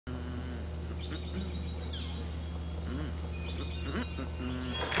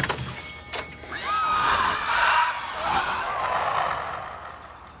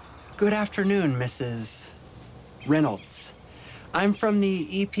Good afternoon, Mrs. Reynolds. I'm from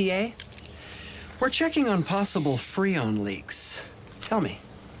the EPA. We're checking on possible Freon leaks. Tell me,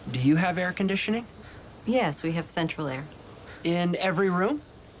 do you have air conditioning? Yes, we have central air. In every room?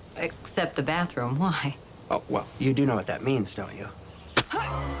 Except the bathroom. Why? Oh, well, you do know what that means, don't you? Huh?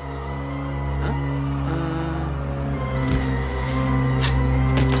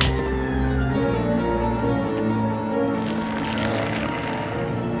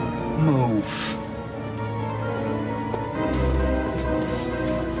 Move.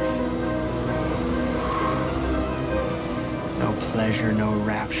 No pleasure, no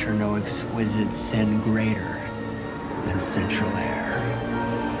rapture, no exquisite sin greater than central air.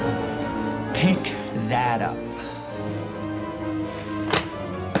 Pick that up.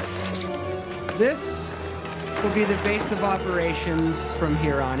 This will be the base of operations from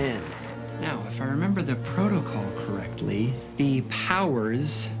here on in. Now, if I remember the protocol correctly, the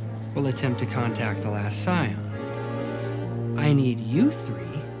powers will attempt to contact the last scion. I need you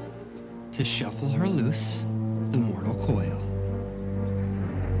three to shuffle her loose the mortal coil.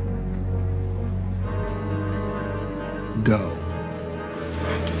 Go.